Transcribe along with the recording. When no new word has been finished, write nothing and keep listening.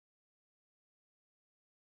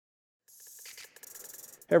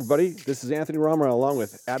Hey everybody, this is Anthony Romer along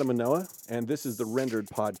with Adam and Noah, and this is the Rendered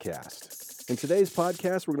Podcast. In today's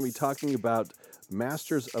podcast, we're going to be talking about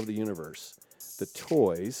Masters of the Universe, the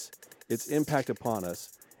toys, its impact upon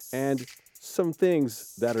us, and some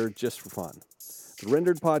things that are just for fun. The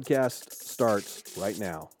Rendered Podcast starts right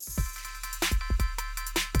now.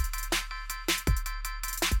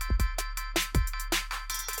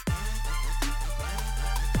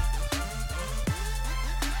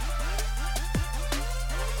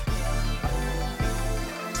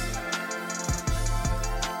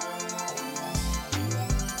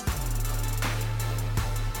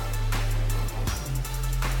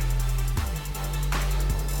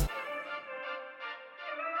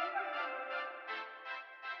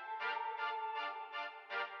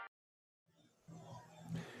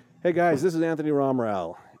 Hey guys, this is Anthony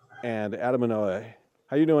Romrell and Adam and Noah.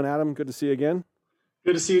 How you doing, Adam? Good to see you again.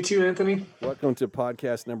 Good to see you too, Anthony. Welcome to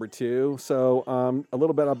podcast number 2. So a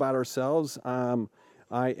little bit about ourselves. I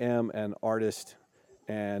am an artist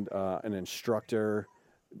and an instructor,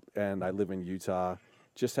 and I live in Utah.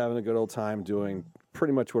 Just having a good old time doing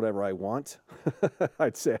pretty much whatever I want.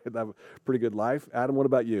 I'd say I have a pretty good life. Adam, what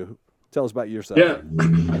about you? Tell us about yourself. Yeah,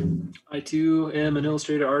 I too am an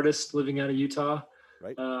illustrator artist living out of Utah.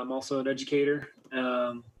 Right. I'm also an educator,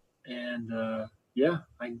 I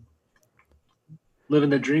live in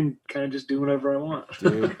the dream, kind of just do whatever I want.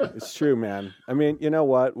 Dude, it's true, man. I mean, you know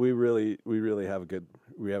what? We really have a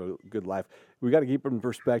good life. We got to keep it in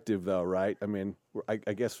perspective, though, right? I mean, I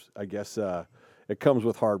guess it comes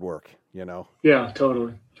with hard work, you know. Yeah,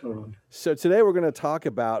 totally. So today we're going to talk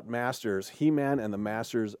about Masters, He-Man and the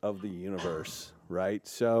Masters of the Universe, right?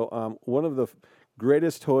 So one of the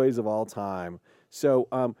greatest toys of all time.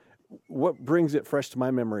 So what brings it fresh to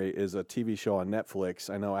my memory is a TV show on Netflix.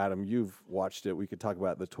 I know, Adam, you've watched it. We could talk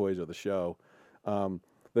about the toys of the show,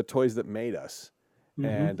 the toys that made us.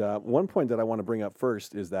 Mm-hmm. And one point that I want to bring up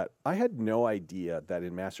first is that I had no idea that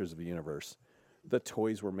in Masters of the Universe, the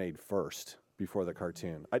toys were made first before the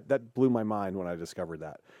cartoon. That blew my mind when I discovered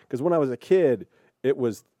that. Because when I was a kid, it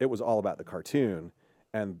was all about the cartoon,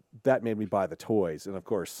 and that made me buy the toys. And, of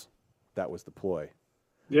course, that was the ploy.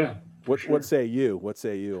 Yeah. What say you? What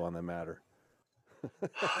say you on the matter?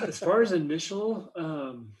 As far as initial,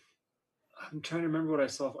 I'm trying to remember what I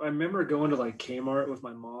saw. I remember going to like Kmart with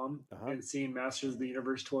my mom and seeing Masters of the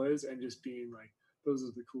Universe toys and just being like, those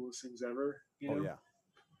are the coolest things ever. You know? Oh yeah.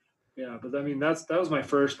 Yeah, but I mean that was my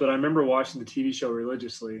first. But I remember watching the TV show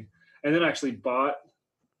religiously, and then I actually bought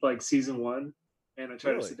like season 1, and I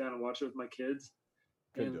tried to sit down and watch it with my kids.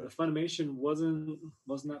 And the Funimation wasn't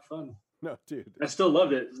that fun. No, dude. I still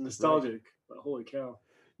loved it. It was nostalgic, right. But holy cow.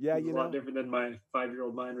 Yeah, it was a lot different than my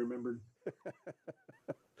 5-year-old mind remembered.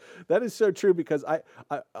 That is so true, because I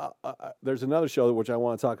there's another show which I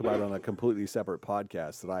want to talk about on a completely separate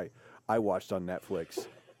podcast that I watched on Netflix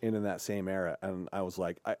in that same era, and I was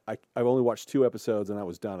like, I've only watched 2 episodes and I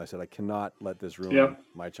was done. I said I cannot let this ruin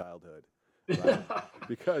my childhood, right?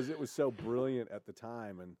 Because it was so brilliant at the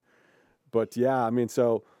time. But yeah, I mean,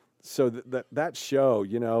 so that show,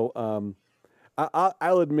 you know,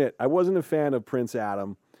 I'll admit I wasn't a fan of Prince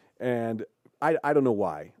Adam, and I don't know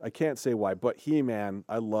why. I can't say why, but He-Man,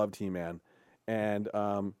 I loved He-Man, and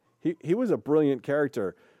he was a brilliant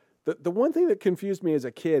character. The one thing that confused me as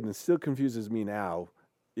a kid and still confuses me now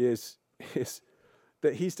is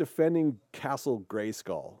that he's defending Castle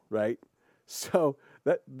Grayskull, right? So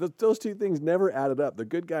those two things never added up. The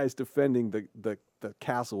good guy's defending the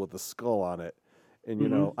castle with the skull on it. And, you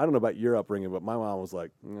know, I don't know about your upbringing, but my mom was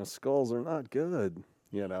like, skulls are not good,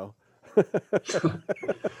 you know.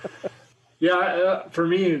 Yeah, for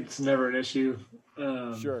me, it's never an issue.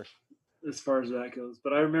 Sure. As far as that goes.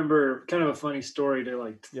 But I remember kind of a funny story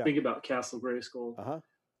to think about Castle Grayskull.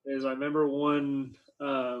 Is I remember one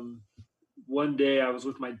day I was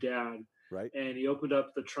with my dad, right, and he opened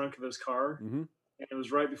up the trunk of his car, and it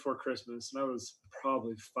was right before Christmas, and I was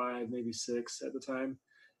probably 5, maybe 6 at the time.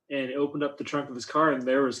 And he opened up the trunk of his car, and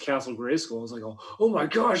there was Castle Grayskull. I was like, oh my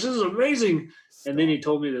gosh, this is amazing. Stop. And then he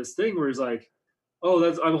told me this thing where he's like,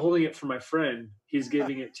 I'm holding it for my friend. He's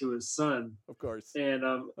giving it to his son. Of course. And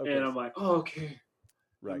I'm like, oh, okay.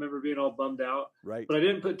 Right. I remember being all bummed out. Right. But I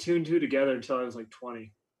didn't put 2 and 2 together until I was like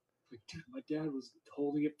 20. Like, dude, my dad was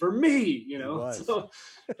holding it for me, you know? So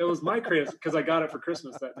it was my Christmas, because I got it for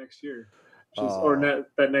Christmas that next year.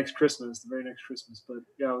 That next Christmas, the very next Christmas. But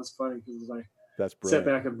yeah, it was funny because it was like, that's brilliant.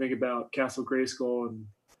 Sit back and think about Castle Grayskull and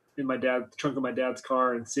in the trunk of my dad's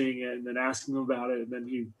car and seeing it, and then asking him about it, and then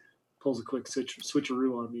he pulls a quick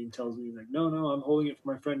switcheroo on me and tells me like, no, I'm holding it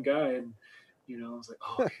for my friend Guy, and you know, I was like,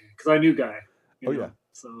 oh, okay, because I knew Guy. You know? Yeah.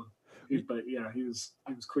 So But yeah, he was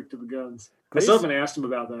quick to the guns. Grace, I still haven't asked him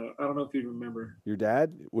about that. I don't know if he'd remember. Your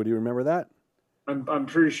dad, would he remember that? I'm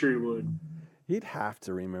pretty sure he would. He'd have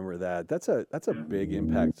to remember that. That's a big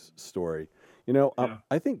impact story. You know,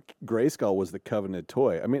 I think Grayskull was the coveted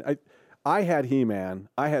toy. I mean, I had He-Man,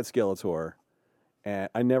 I had Skeletor, and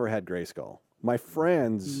I never had Grayskull. My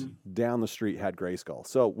friends down the street had Grayskull,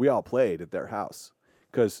 so we all played at their house.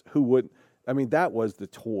 Because who wouldn't? I mean, that was the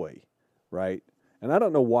toy, right? And I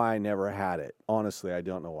don't know why I never had it. Honestly, I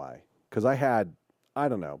don't know why. Because I had, I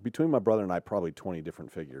don't know, between my brother and I, probably 20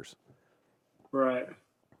 different figures. Right.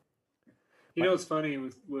 You know, it's funny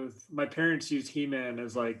with my parents used He-Man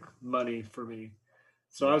as like money for me.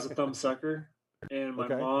 So I was a thumb sucker, and my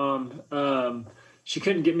mom, she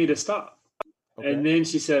couldn't get me to stop. Okay. And then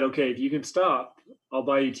she said, "Okay, if you can stop, I'll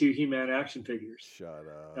buy you 2 He-Man action figures." Shut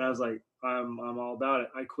up. And I was like, "I'm all about it."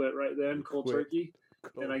 I quit right then, cold turkey.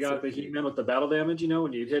 And I got the He-Man with the battle damage. You know,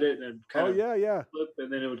 when you hit it and it kind of flip,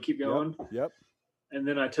 and then it would keep going. Yep. And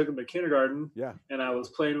then I took him to kindergarten. Yeah. And I was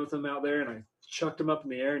playing with him out there, and I chucked him up in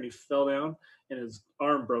the air, and he fell down, and his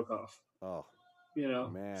arm broke off. Oh. You know,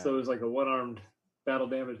 man. So it was like a one-armed battle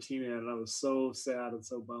damaged He-Man, and I was so sad and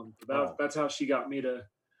so bummed. That's how she got me to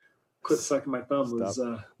quit sucking my thumb.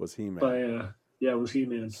 Was He-Man? It was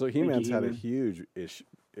He-Man. So He-Man's had a huge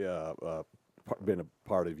been a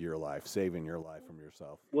part of your life, saving your life from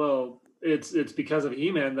yourself. Well, it's because of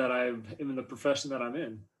He-Man that I'm in the profession that I'm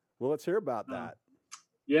in. Well, let's hear about that.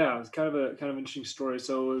 Yeah, it's kind of an interesting story.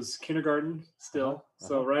 So it was kindergarten still.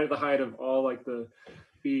 So right at the height of all like the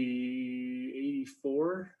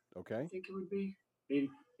 84. Okay. I think it would be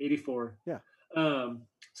 84. Yeah.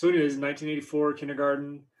 So anyways, in 1984,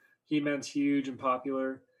 kindergarten, He-Man's huge and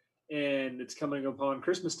popular, and it's coming upon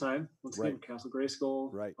Christmas time. Once again, Castle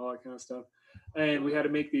Grayskull, all that kind of stuff. And we had to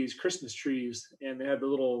make these Christmas trees, and they had the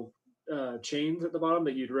little chains at the bottom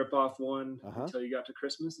that you'd rip off one until you got to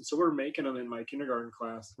Christmas. And so we're making them in my kindergarten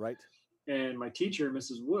class. Right. And my teacher,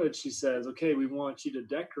 Mrs. Wood, she says, "Okay, we want you to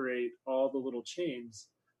decorate all the little chains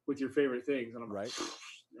with your favorite things." And I'm like,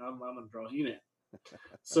 I'm going to draw He-Man.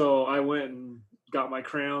 So I went and got my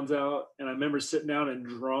crayons out, and I remember sitting down and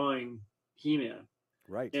drawing He-Man.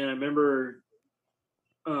 Right. And I remember,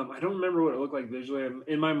 I don't remember what it looked like visually.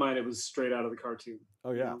 In my mind, it was straight out of the cartoon.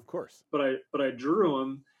 Oh yeah, of course. But I drew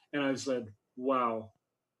him, and I said, "Wow,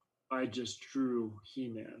 I just drew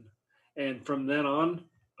He-Man." And from then on,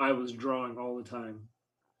 I was drawing all the time.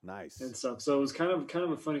 Nice. And stuff. So it was kind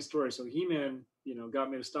of a funny story. So He-Man,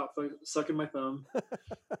 got me to stop sucking my thumb,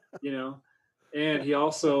 and he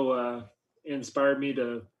also inspired me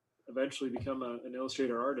to eventually become an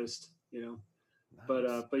illustrator artist, Nice.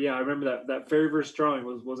 But yeah, I remember that very first drawing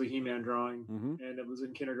was a He-Man drawing, and it was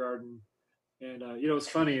in kindergarten. And what's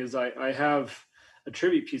funny is I have a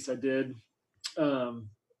tribute piece I did. I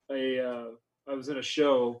was in a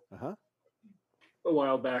show a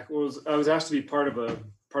while back. I was asked to be part of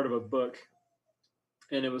a book,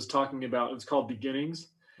 and it was talking about, it's called Beginnings,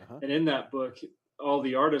 and in that book, all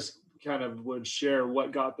the artists kind of would share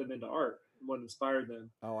what got them into art, what inspired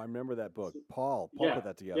them. Oh, I remember that book. Paul put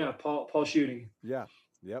that together. Yeah, Paul Shooting. Yeah.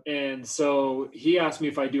 Yep. And so he asked me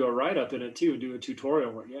if I do a write-up in it too, and do a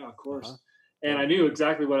tutorial. I'm like, yeah, of course. And I knew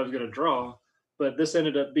exactly what I was going to draw, but this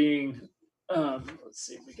ended up being, let's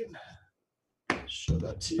see if we can show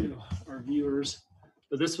that to our viewers.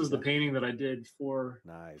 But this was the painting that I did for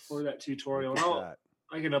that tutorial. And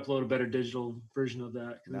I can upload a better digital version of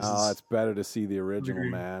that. No, it's better to see the original,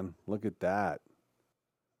 man. Look at that.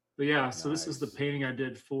 But yeah, so this is the painting I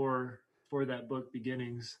did for that book,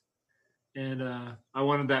 Beginnings. And I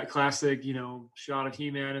wanted that classic, shot of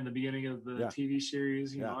He-Man in the beginning of the TV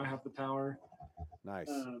series. I have the power.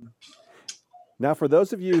 Nice. Now, for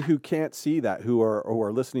those of you who can't see that, who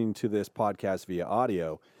are listening to this podcast via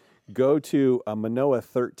audio, go to Manoa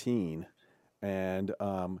 13, and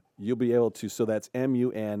you'll be able to. So that's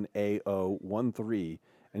MUNAO 13,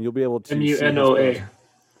 and you'll be able to. MUNOA.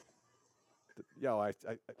 Yo, I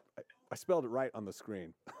spelled it right on the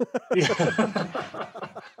screen.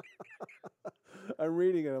 I'm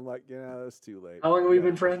reading it. I'm like, that's too late. How long have we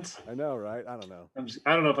been friends? I know, right? I don't know.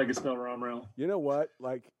 I don't know if I can spell Romrel. You know what?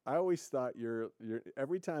 Like, I always thought you're.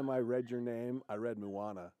 Every time I read your name, I read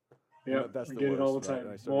Moana. Yeah, that's I the get worst, it all the time.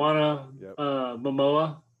 Right? Moana,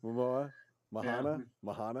 Momoa. Mahana.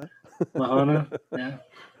 Yeah.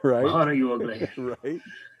 Right. Mahana, you ugly. Right.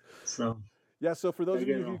 So. Yeah. So for those of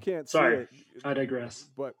you who can't see it, I digress.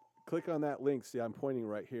 But click on that link. See, I'm pointing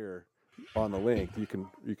right here on the link. You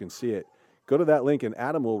can see it. Go to that link, and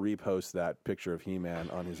Adam will repost that picture of He-Man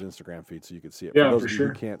on his Instagram feed, so you can see it. Yeah, for those for of you sure.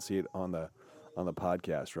 who can't see it on the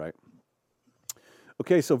podcast, right?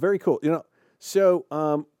 Okay, so very cool. So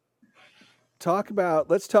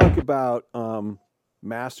let's talk about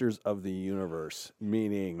Masters of the Universe,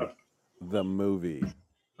 meaning the movie.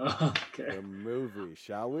 Okay. The movie,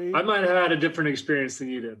 shall we? I might have had a different experience than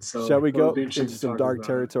you did. So shall we go into some dark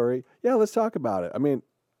territory? Yeah, let's talk about it. I mean,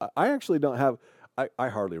 I actually don't have. I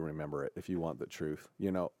hardly remember it. If you want the truth,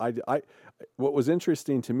 I what was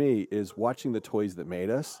interesting to me is watching the Toys That Made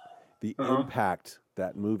Us, the impact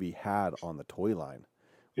that movie had on the toy line,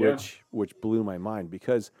 which blew my mind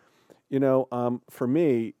because, for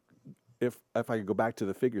me, if I could go back to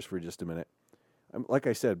the figures for just a minute, like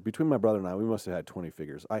I said, between my brother and I, we must have had 20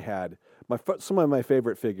 figures. I had some of my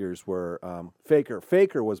favorite figures were Faker.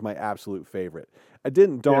 Faker was my absolute favorite. It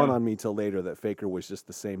didn't dawn on me till later that Faker was just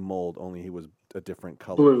the same mold, only he was a different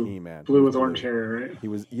color. He-Man. Blue with orange hair, right? He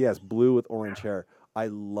was, yes, blue with orange hair. I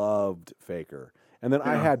loved Faker. And then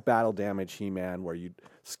I had Battle Damage He-Man where you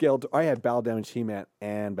scaled. I had Battle Damage He-Man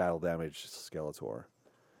and Battle Damage Skeletor.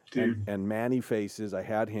 Dude. And Manny Faces, I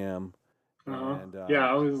had him. And, I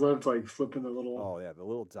always loved like flipping the little. Oh yeah, the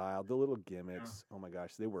little dial, the little gimmicks. Yeah. Oh my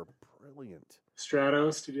gosh, they were brilliant.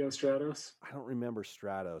 Stratos, did you have Stratos? I don't remember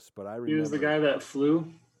Stratos, but I remember he was the guy that flew,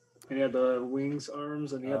 and he had the wings,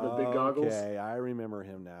 arms, and he had the big goggles. Okay, I remember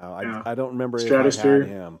him now. Yeah. I don't remember if I had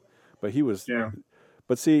him, but he was. Yeah.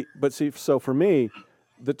 But see. So for me,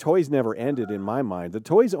 the toys never ended in my mind. The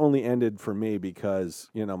toys only ended for me because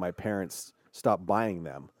my parents stopped buying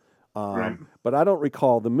them. Right. But I don't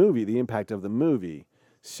recall the impact of the movie.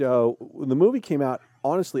 So when the movie came out,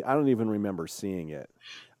 honestly, I don't even remember seeing it.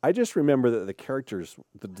 I just remember that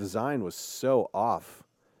the design was so off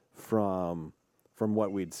from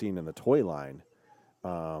what we'd seen in the toy line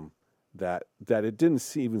that it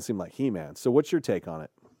didn't even seem like He-Man. So what's your take on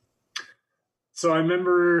it? So I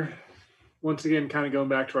remember, once again, kind of going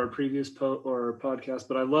back to our previous podcast,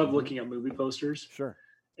 but I love looking at movie posters. Sure.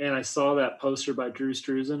 And I saw that poster by Drew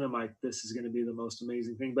Struzan. I'm like, this is going to be the most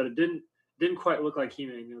amazing thing. But it didn't quite look like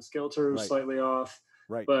He-Man. Skeletor was slightly off.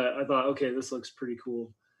 Right. But I thought, okay, this looks pretty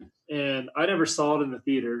cool. And I never saw it in the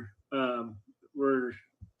theater.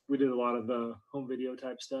 We did a lot of home video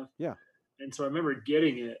type stuff. Yeah. And so I remember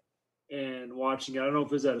getting it and watching it. I don't know if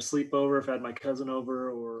it was at a sleepover, if I had my cousin over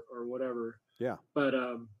or whatever. Yeah. But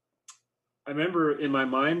I remember in my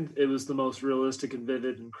mind, it was the most realistic and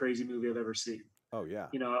vivid and crazy movie I've ever seen. Oh, yeah.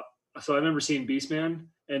 So I remember seeing Beastman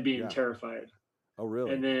and being terrified. Oh,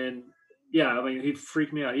 really? And then, he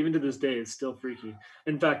freaked me out. Even to this day, it's still freaky.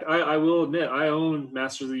 In fact, I will admit, I own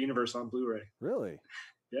Masters of the Universe on Blu-ray. Really?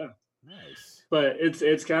 Yeah. Nice. But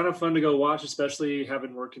it's kind of fun to go watch, especially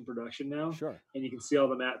having worked in production now. Sure. And you can see all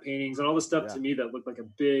the matte paintings and all the stuff to me that looked like a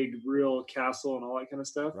big, real castle and all that kind of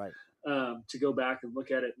stuff. Right. To go back and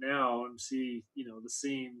look at it now and see, the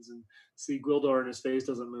seams and see Gwildor and his face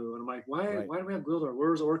doesn't move. And I'm like, why do we have Gwildor?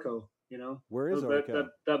 Where's Orko? Where is Orko?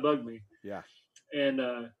 That bugged me. Yeah.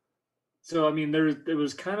 And so, it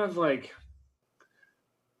was kind of like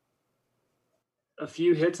a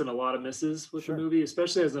few hits and a lot of misses with the movie,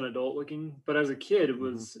 especially as an adult looking. But as a kid, it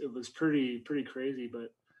was pretty crazy.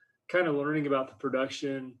 But kind of learning about the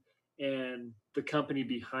production and the company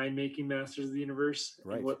behind making Masters of the Universe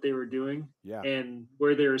and what they were doing and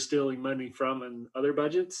where they were stealing money from and other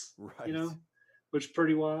budgets, which is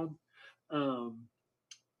pretty wild.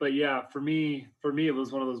 But yeah, for me, it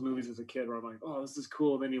was one of those movies as a kid where I'm like, oh, this is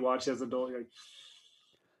cool. And then you watch it as an adult, you're like,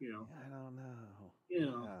 I don't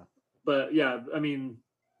know. But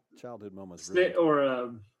childhood moments. Snake,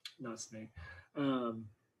 or not Snake.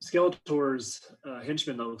 Skeletor's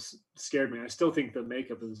henchman though scared me. I still think the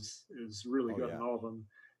makeup is really good in all of them.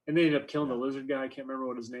 And they ended up killing the lizard guy. I can't remember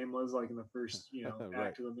what his name was, like in the first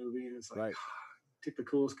act of the movie. And it's like took the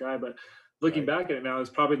coolest guy, but looking back at it now, it's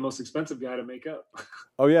probably the most expensive guy to make up.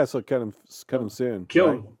 Oh yeah, so cut him soon. Kill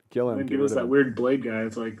him. And give us that weird blade guy.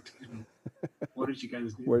 It's like, what did you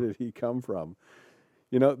guys do? Where did he come from?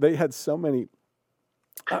 They had so many.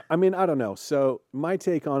 I don't know. So my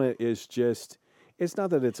take on it is just, it's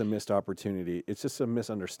not that it's a missed opportunity. It's just a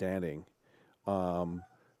misunderstanding. Well,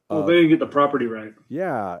 they didn't get the property right.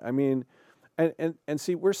 Yeah, and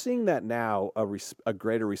see, we're seeing that now, a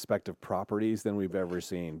greater respect of properties than we've ever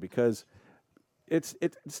seen, because it's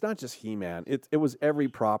not just He-Man. It was every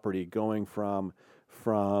property going from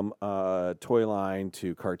toy line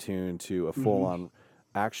to cartoon to a full-on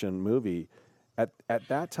action movie. At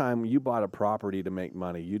that time, you bought a property to make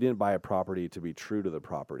money. You didn't buy a property to be true to the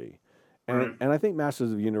property. And I think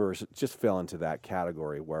Masters of the Universe just fell into that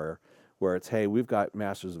category where it's, hey, we've got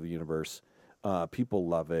Masters of the Universe. People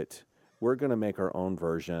love it. We're going to make our own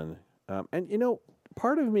version. And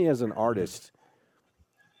part of me as an artist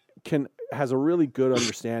has a really good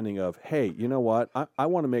understanding of, hey, you know what? I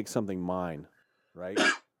want to make something mine, right?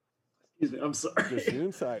 Excuse me, I'm sorry.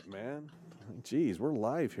 Gesundheit, man. Jeez, we're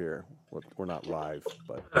live here. We're not live,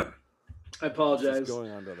 but I it's apologize. just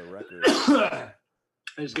going onto the record. I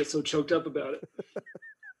just get so choked up about it.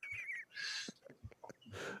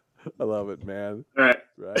 I love it, man. All right.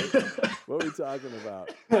 Right? What are we talking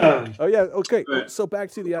about? Oh yeah. Okay. Right. So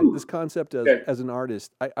back to this concept as an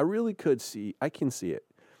artist, I really could see. I can see it.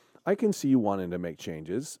 I can see you wanting to make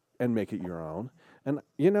changes and make it your own. And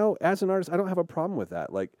as an artist, I don't have a problem with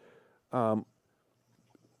that. Like, I'll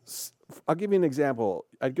give you an example.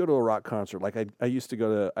 I'd go to a rock concert. Like I used to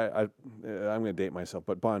go to. I'm going to date myself,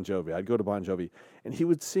 but Bon Jovi. I'd go to Bon Jovi, and he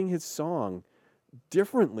would sing his song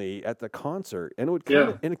differently at the concert, and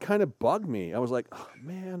it kind of bugged me. I was like, oh,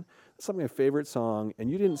 man, that's not my favorite song,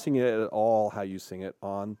 and you didn't sing it at all how you sing it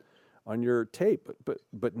on your tape.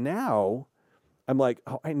 But now I'm like,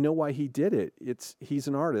 oh, I know why he did it. He's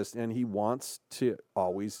an artist, and he wants to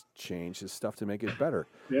always change his stuff to make it better.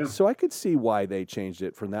 Yeah. So I could see why they changed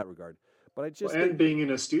it from that regard. But I just and being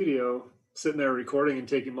in a studio, sitting there recording and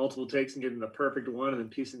taking multiple takes and getting the perfect one, and then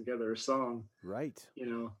piecing together a song. Right.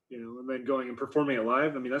 And then going and performing it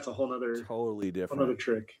live. I mean, that's a whole nother totally different. Another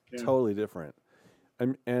trick. Yeah. Totally different.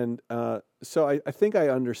 So I think I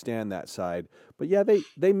understand that side. But yeah,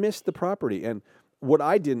 they missed the property. And what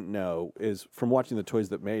I didn't know is from watching The Toys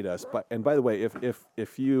That Made Us. And by the way,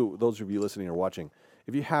 if you, those of you listening or watching,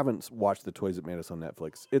 if you haven't watched The Toys That Made Us on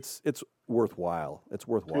Netflix, it's worthwhile. It's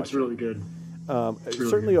worth watching. It's really good. It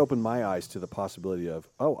certainly opened my eyes to the possibility of,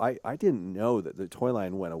 I didn't know that the toy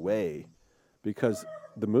line went away because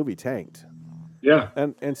the movie tanked. Yeah.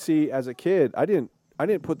 And see, as a kid, I didn't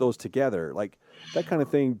put those together. Like that kind of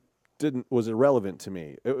thing was irrelevant to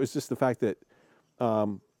me. It was just the fact that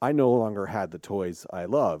I no longer had the toys I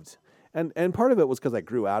loved. And part of it was because I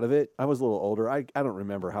grew out of it. I was a little older. I don't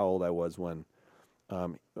remember how old I was when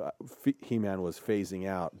He-Man was phasing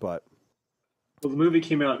out, but the movie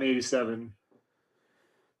came out in '87.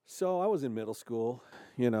 So I was in middle school.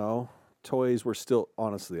 Toys were still,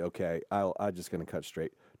 honestly, okay. I'm just going to cut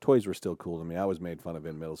straight. Toys were still cool to me. I was made fun of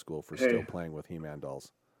in middle school for still playing with He-Man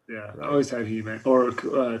dolls. Yeah, right? I always had He-Man or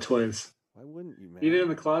toys. Why wouldn't you, man? Even in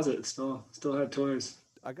the closet, still had toys.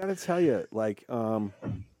 I got to tell you, I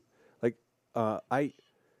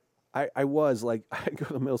was like, I go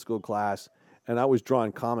to middle school class, and I was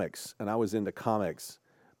drawing comics, and I was into comics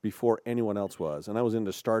before anyone else was, and I was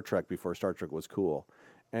into Star Trek before Star Trek was cool,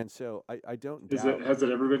 and so I don't doubt. Has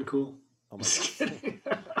it ever been cool? I'm just kidding.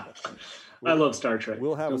 I love Star Trek.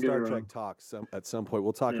 We'll have a Star Trek talk at some point.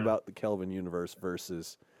 We'll talk about the Kelvin universe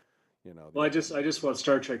versus, Well, I just watched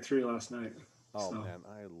Star Trek 3 last night. Oh man,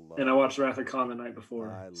 I love. And I watched Wrath of Khan the night before.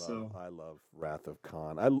 I love Wrath of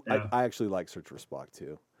Khan. I actually like Search for Spock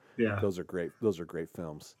too. Yeah, those are great. Those are great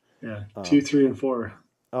films. Yeah, 2, 3, and 4.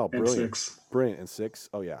 Oh, brilliant! And 6. Brilliant, and 6.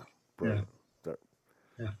 Oh yeah, brilliant.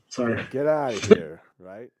 Yeah. Sorry. Get out of here,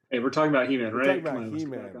 right? Hey, we're talking about He-Man, right? We're talking about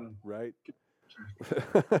He-Man, right?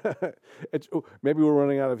 Maybe we're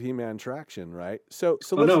running out of He-Man traction, right? So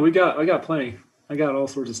no, I got plenty. I got all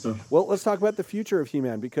sorts of stuff. Well, let's talk about the future of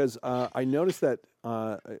He-Man because I noticed that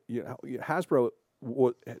Hasbro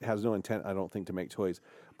has no intent, I don't think, to make toys,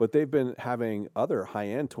 but they've been having other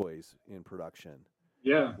high-end toys in production.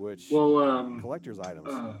 Yeah. Collector's items.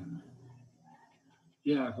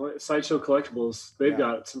 Sideshow Collectibles. They've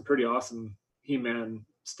got some pretty awesome He-Man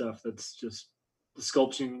stuff. That's just the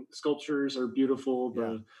sculptures are beautiful.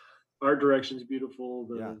 The art direction is beautiful.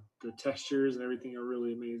 The textures and everything are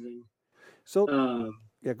really amazing. So,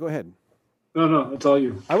 go ahead. No, that's all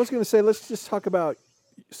you. I was going to say, let's just talk about.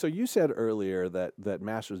 So you said earlier that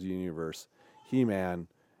Masters of the Universe, He-Man,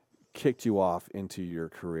 kicked you off into your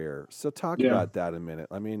career. So talk about that a minute.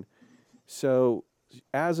 I mean, so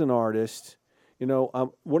as an artist,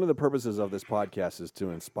 one of the purposes of this podcast is to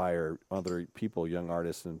inspire other people, young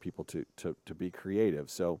artists, and people to be creative.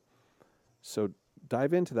 So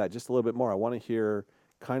dive into that just a little bit more. I want to hear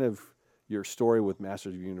kind of your story with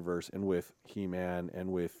Masters of the Universe and with He-Man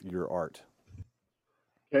and with your art.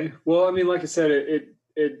 Okay. Well, I mean, like I said,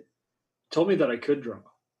 it told me that I could draw,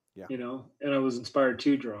 and I was inspired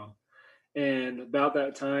to draw. And about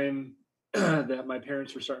that time that my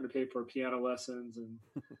parents were starting to pay for piano lessons and,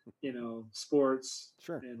 sports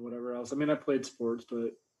and whatever else. I mean, I played sports,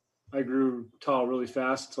 but I grew tall really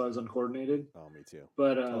fast, so I was uncoordinated. Oh, me too.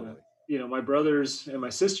 But, my brothers and my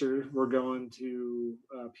sister were going to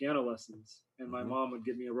piano lessons, and my mom would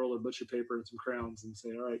give me a roll of butcher paper and some crayons and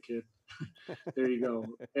say, "All right, kid, there you go."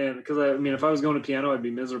 And because if I was going to piano, I'd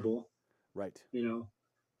be miserable. Right. I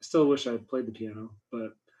still wish I had played the piano,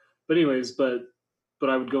 but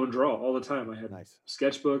I would go and draw all the time. I had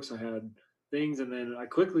sketchbooks, I had things, and then I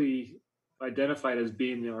quickly identified as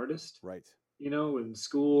being the artist, Right. in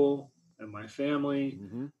school and my family.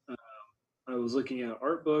 Mm-hmm. I was looking at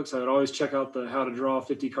art books. I would always check out the How to Draw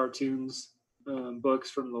 50 Cartoons books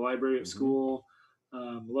from the library at Mm-hmm. school.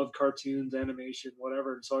 Loved cartoons, animation,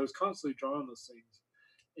 whatever. And so I was constantly drawing those things.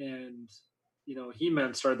 And,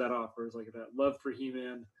 He-Man started that off, where it was like that love for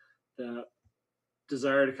He-Man, that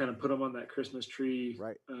desire to kind of put him on that Christmas tree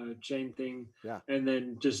Right. chain thing. Yeah. And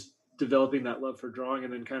then just developing that love for drawing,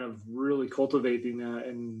 and then kind of really cultivating that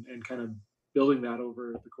and kind of building that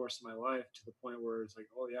over the course of my life, to the point where it's like,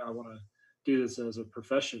 oh yeah, I want to do this as a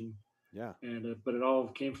profession. Yeah. And but it all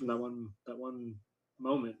came from that one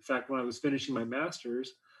moment. In fact, when I was finishing my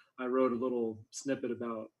master's, I wrote a little snippet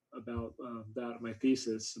about that, my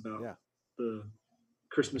thesis about the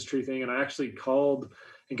Christmas tree thing. And I actually called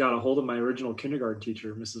and got a hold of my original kindergarten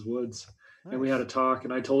teacher, Mrs. Woods. Nice. And we had a talk,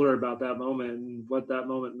 and I told her about that moment and what that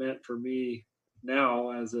moment meant for me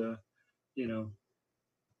now as a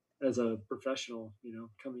professional,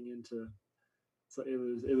 coming into. So it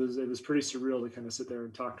was pretty surreal to kind of sit there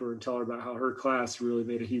and talk to her and tell her about how her class really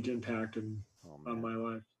made a huge impact on my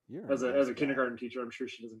life. As a kindergarten teacher, I'm sure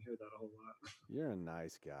she doesn't hear that a whole lot. You're a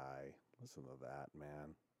nice guy. Listen to that,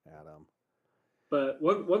 man, Adam. But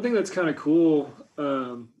one thing that's kind of cool,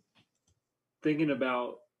 thinking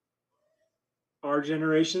about our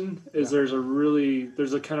generation, is there's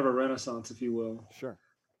a kind of a renaissance, if you will. Sure.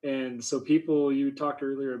 And so you talked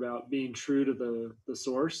earlier about being true to the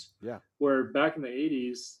source. Yeah. Where back in the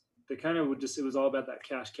 80s, they kind of it was all about that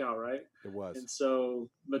cash cow, right? It was. And so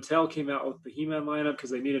Mattel came out with the He-Man lineup because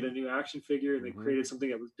they needed a new action figure, and they created something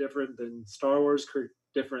that was different than Star Wars,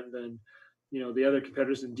 different than the other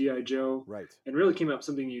competitors in G.I. Joe, right? And really came up with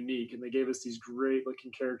something unique. And they gave us these great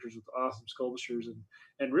looking characters with awesome sculptures,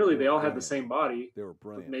 and really they all had the same body. They were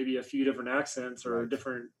brilliant. With maybe a few different accents or a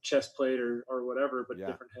different chest plate or whatever, but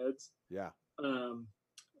different heads. Yeah.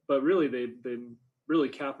 But really they really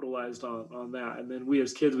capitalized on that. And then we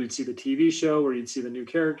as kids, we'd see the TV show where you'd see the new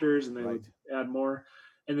characters, and they would add more.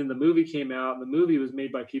 And then the movie came out, and the movie was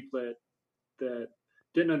made by people that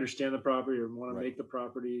didn't understand the property or want to make the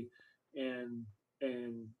property. And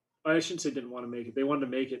I shouldn't say didn't want to make it. They wanted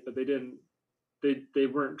to make it, but they didn't. They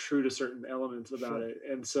weren't true to certain elements about it.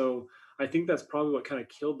 And so I think that's probably what kind of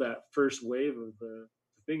killed that first wave of the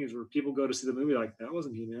thing, is where people go to see the movie like, that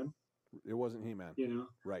wasn't He-Man. It wasn't He-Man.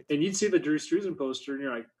 Right. And you'd see the Drew Struzan poster, and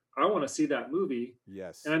you're like, I want to see that movie.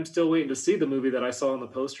 Yes. And I'm still waiting to see the movie that I saw on the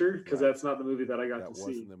poster, because that's not the movie that I got to see. That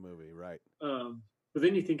wasn't the movie, right? But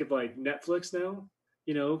then you think of like Netflix now.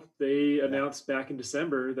 They announced back in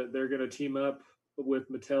December that they're going to team up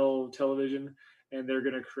with Mattel Television, and they're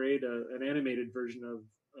going to create an animated version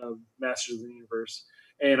of Masters of the Universe.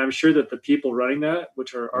 And I'm sure that the people running that,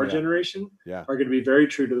 which are our generation, are going to be very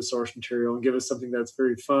true to the source material and give us something that's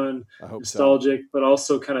very fun, nostalgic, but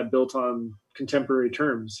also kind of built on contemporary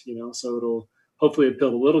terms, so it'll hopefully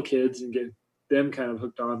appeal to little kids and get them kind of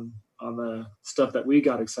hooked on the stuff that we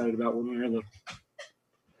got excited about when we were little.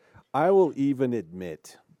 I will even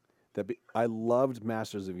admit that I loved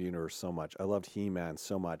Masters of the Universe so much. I loved He-Man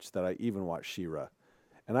so much that I even watched She-Ra.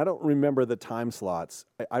 And I don't remember the time slots.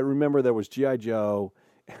 I remember there was G.I. Joe,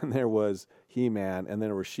 and there was He-Man, and then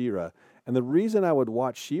there was She-Ra. And the reason I would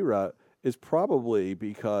watch She-Ra is probably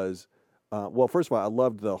because, first of all, I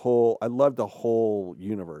loved the whole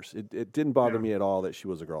universe. It didn't bother me at all that she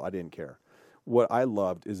was a girl. I didn't care. What I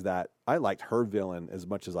loved is that I liked her villain as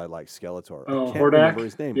much as I liked Skeletor. I can't remember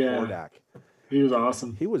his name. Hordak. He was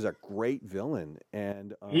awesome. He was a great villain,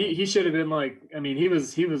 and he should have been like. I mean, he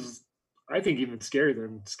was. I think even scarier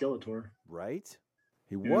than Skeletor. Right?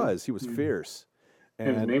 He was. He was fierce.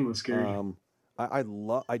 And his name was scary.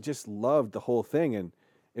 I just loved the whole thing, and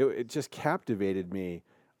it just captivated me.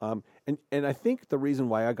 And I think the reason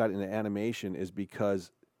why I got into animation is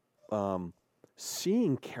because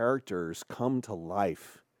seeing characters come to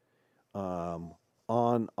life on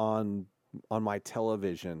my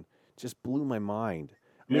television just blew my mind.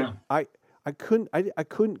 I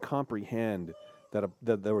couldn't comprehend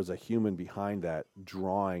that there was a human behind that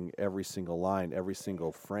drawing every single line, every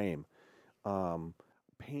single frame. That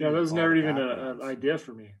was never even an idea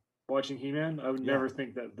for me. Watching He-Man, I would never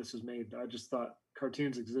think that this was made. I just thought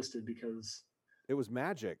cartoons existed because it was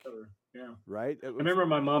magic. Right? I remember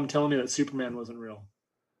my mom telling me that Superman wasn't real.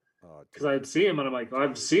 Because I'd see him and I'm like,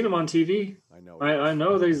 I've seen him on TV. I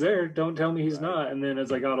know that he's there. Don't tell me he's not. And then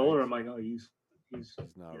as I got older, I'm like, oh, he's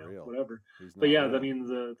not real. Whatever. But real. I mean,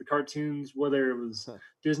 the cartoons, whether it was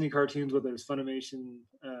Disney cartoons, whether it was Funimation,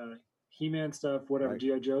 He-Man stuff, whatever,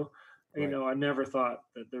 G.I. Joe, I never thought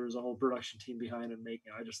that there was a whole production team behind it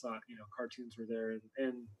making it. I just thought, cartoons were there.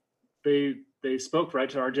 And they spoke right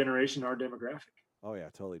to our generation, our demographic. Oh yeah,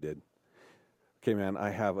 totally did. Okay, man, I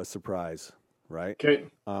have a surprise, right? Okay.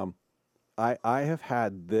 I have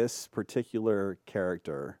had this particular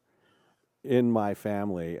character in my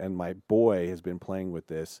family, and my boy has been playing with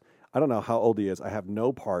this. I don't know how old he is. I have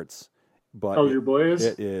no parts, but Oh, your boy is?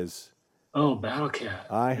 it is. Oh, Battle Cat.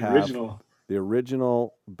 I The have original. the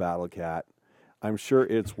original Battle Cat. I'm sure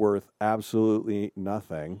it's worth absolutely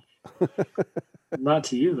nothing. Not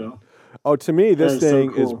to you though. Oh, to me, this That is so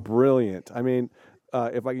thing is cool. brilliant. I mean,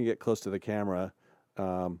 if I can get close to the camera,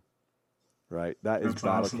 right, that is That's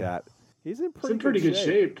Battle awesome. Cat. He's in It's in pretty good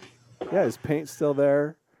shape. Yeah, his paint's still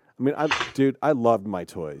there. I mean, I loved my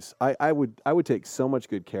toys. I would take so much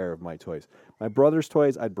good care of my toys. My brother's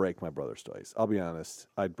toys, I'd break my brother's toys. I'll be honest,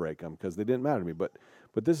 I'd break them because they didn't matter to me. But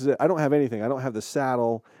this is it. I don't have anything. I don't have the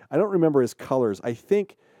saddle. I don't remember his colors. I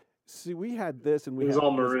think. See, we had this, and we It was had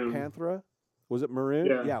all was it maroon. Panthera. Was it maroon?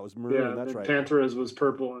 Yeah. it was maroon. Yeah, That's the right. Panthera's was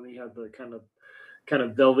purple, and he had the kind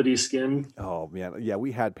of velvety skin. Oh man, yeah,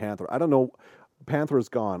 we had Panther. I don't know, Panther's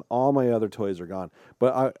gone. All my other toys are gone.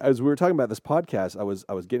 But as we were talking about this podcast, I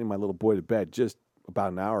was getting my little boy to bed just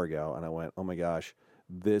about an hour ago, and I went, "Oh my gosh,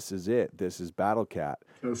 this is it. This is Battle Cat.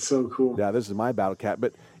 That's so cool. Yeah, this is my Battle Cat."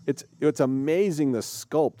 But it's amazing the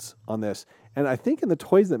sculpts on this, and I think in the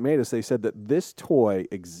Toys That Made Us, they said that this toy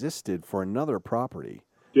existed for another property.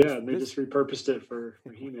 Yeah, and they just repurposed it for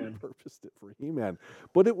He-Man. Repurposed it for He-Man,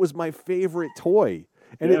 but it was my favorite toy.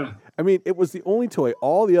 And Yeah. it was the only toy.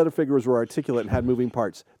 All the other figures were articulate and had moving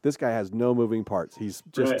parts. This guy has no moving parts. He's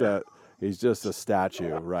just Right. he's just a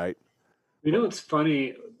statue, right? You know, it's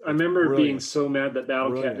funny. I remember being brilliant. so mad that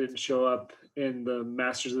Battle Cat Brilliant. didn't show up in the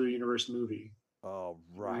Masters of the Universe movie. Oh,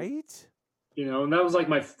 right. You know, and that was like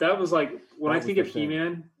when That I was think the of thing.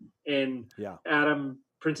 He-Man and Yeah,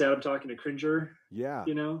 Prince Adam talking to Cringer, yeah,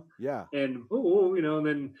 you know, yeah. and you know, and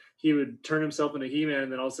then he would turn himself into He-Man,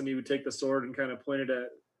 and then all of a sudden he would take the sword and kind of point it at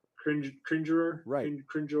Cringer, Right.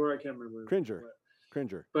 Cringer, I can't remember.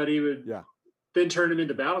 Cringer. But he would Yeah. then turn him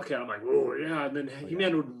into Battle Cat. I'm like, oh yeah, and then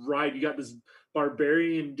He-Man would ride. You got this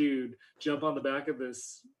barbarian dude jump on the back of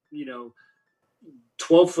this, you know,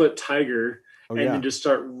 12-foot tiger. Oh, And yeah. then just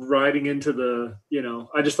start riding into the, you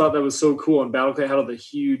know, I just thought that was so cool. And Battle Cat had all the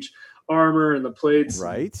huge armor and the plates.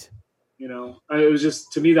 Right. You know, it was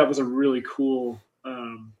just, to me, that was a really cool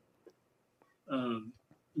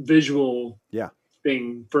visual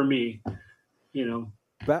thing for me, you know.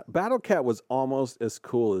 Battle Cat was almost as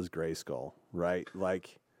cool as Grayskull, right?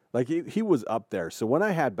 Like he was up there. So when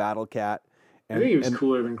I had Battle Cat, I think he was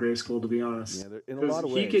cooler than Grayskull, to be honest. Yeah, in a lot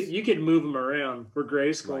of ways. You could move him around, where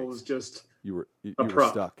Grayskull was just you were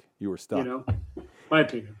prop. stuck. You were stuck. You know, my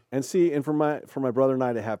opinion. And see, and for my brother and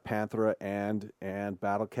I to have Panthera and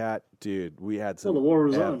Battle Cat, dude, we had some the war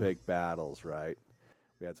was epic battles, right?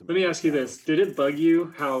 We had some. Let me ask you this: did it bug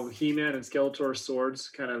you how He-Man and Skeletor's swords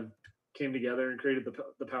kind of came together and created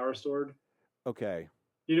the Power Sword? Okay.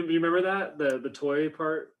 You remember that the toy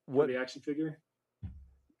part for the action figure?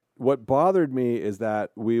 What bothered me is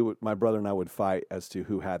that my brother and I would fight as to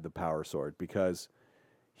who had the Power Sword, because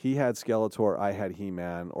he had Skeletor, I had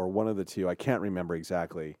He-Man, or one of the two. I can't remember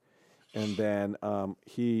exactly. And then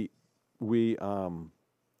we'd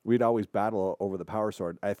always battle over the Power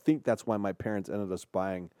Sword. I think that's why my parents ended up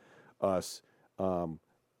buying us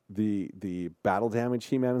the battle damage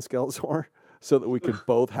He-Man and Skeletor, so that we could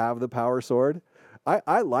both have the Power Sword.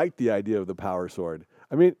 I liked the idea of the Power Sword.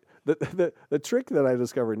 I mean, the trick that I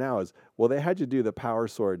discovered now is, well, they had you do the Power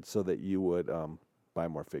Sword so that you would buy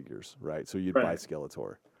more figures, right? So you'd buy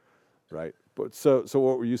Skeletor, right? But so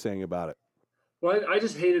what were you saying about it? Well, I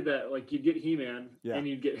just hated that, like, you'd get He-Man and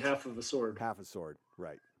you'd get half of a sword. Half a sword,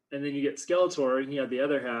 right. And then you get Skeletor and he had the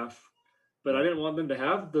other half. But I didn't want them to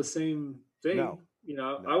have the same thing. No. You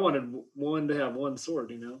know, I wanted one to have one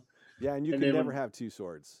sword, you know? Yeah, and you could never have two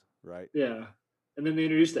swords, right? Yeah. And then they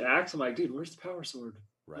introduced the axe. I'm like, dude, where's the Power Sword?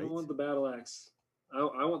 Right. I don't want the battle axe.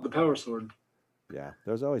 I want the Power Sword. Yeah,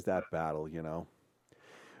 there's always that battle, you know?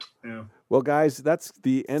 Yeah. Well, guys, that's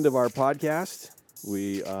the end of our podcast.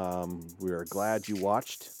 We are glad you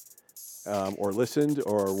watched or listened,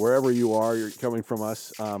 or wherever you are, you're coming from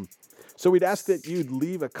us. So we'd ask that you'd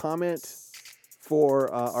leave a comment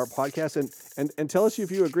for our podcast and tell us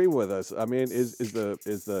if you agree with us. I mean, was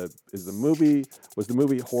the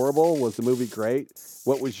movie horrible? Was the movie great?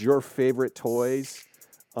 What was your favorite toys?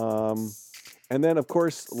 And then, of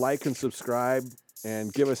course, like and subscribe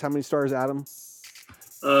and give us how many stars, Adam?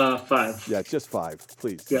 5. Yeah, just 5,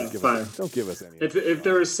 please. Yeah, 5. Don't give us any. If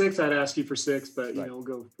there was 6, I'd ask you for 6, but you know,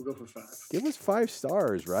 we'll go for 5. Give us 5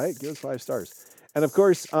 stars, right? Give us 5 stars. And of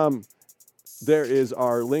course, there is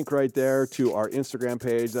our link right there to our Instagram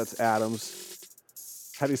page. That's Adam's.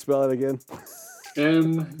 How do you spell it again?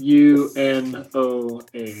 MUNOA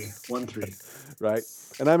 13. Right.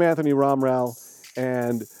 And I'm Anthony Romrell,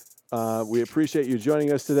 and we appreciate you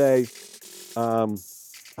joining us today.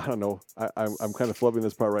 I don't know. I'm kind of flubbing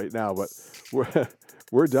this part right now, but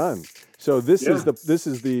we're done. So this is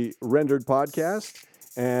the rendered podcast,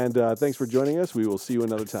 and thanks for joining us. We will see you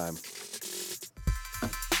another time.